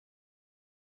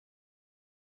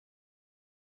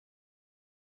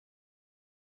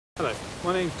Hello,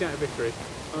 my name is Jack Vickery.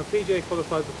 I'm a PGA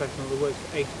qualified professional that works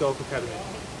for Ace Golf Academy.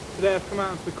 Today I've come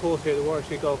out onto the course here at the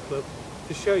Warwickshire Golf Club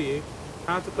to show you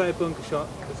how to play a bunker shot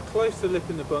as close to the lip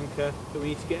in the bunker that we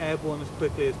need to get airborne as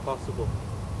quickly as possible.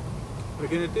 We're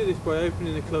going to do this by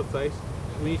opening the club face,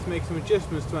 and we need to make some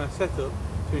adjustments to our setup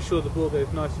to ensure the ball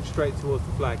goes nice and straight towards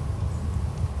the flag.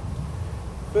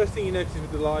 First thing you notice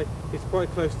with the lie, it's quite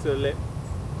close to the lip,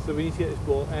 so we need to get this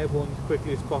ball airborne as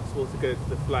quickly as possible to get it to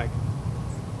the flag.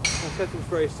 Our setup is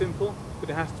very simple, but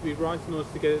it has to be right in order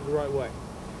to get it the right way.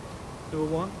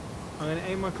 Number one, I'm going to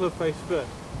aim my club face first,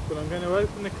 but I'm going to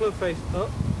open the club face up,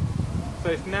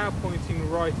 so it's now pointing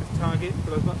right of target,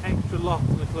 but I've got extra loft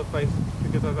on the club face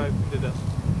because I've opened it up.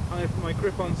 I'm going to put my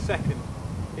grip on second.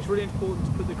 It's really important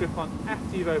to put the grip on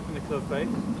after you've opened the club face,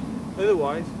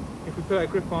 otherwise, if we put our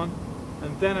grip on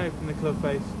and then open the club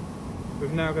face,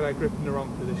 we've now got our grip in the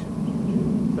wrong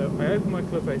position. So I open my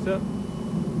club face up,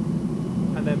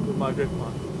 and then put my grip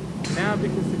on. Now,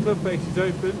 because the club face is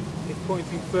open, it's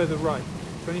pointing further right.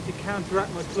 So I need to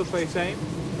counteract my club face aim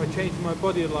by changing my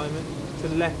body alignment to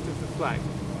left of the flag.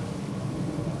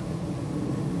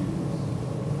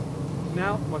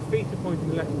 Now my feet are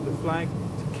pointing left of the flag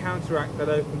to counteract that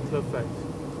open club face.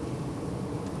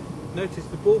 Notice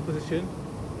the ball position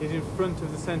is in front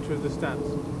of the centre of the stance.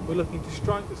 We're looking to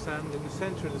strike the sand in the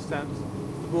centre of the stance so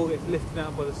the ball gets lifted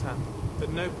out by the sand. At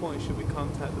no point should we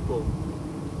contact the ball.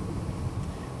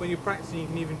 When you're practicing, you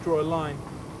can even draw a line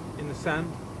in the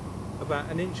sand about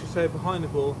an inch or so behind the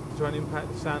ball to try and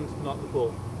impact the sand, not the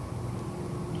ball.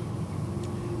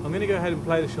 I'm going to go ahead and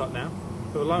play the shot now.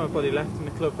 So I'll lie my body left and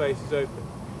the club face is open.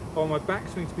 I want my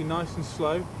backswing to be nice and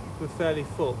slow but fairly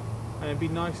full, and be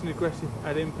nice and aggressive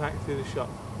at impact through the shot.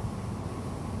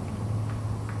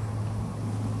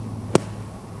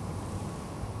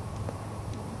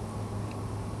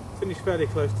 Finish fairly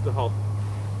close to the hole,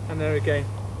 and there again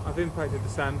I've impacted the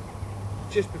sand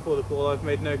just before the ball. I've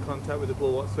made no contact with the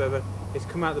ball whatsoever. It's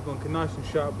come out the bunker nice and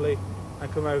sharply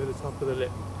and come over the top of the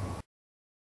lip.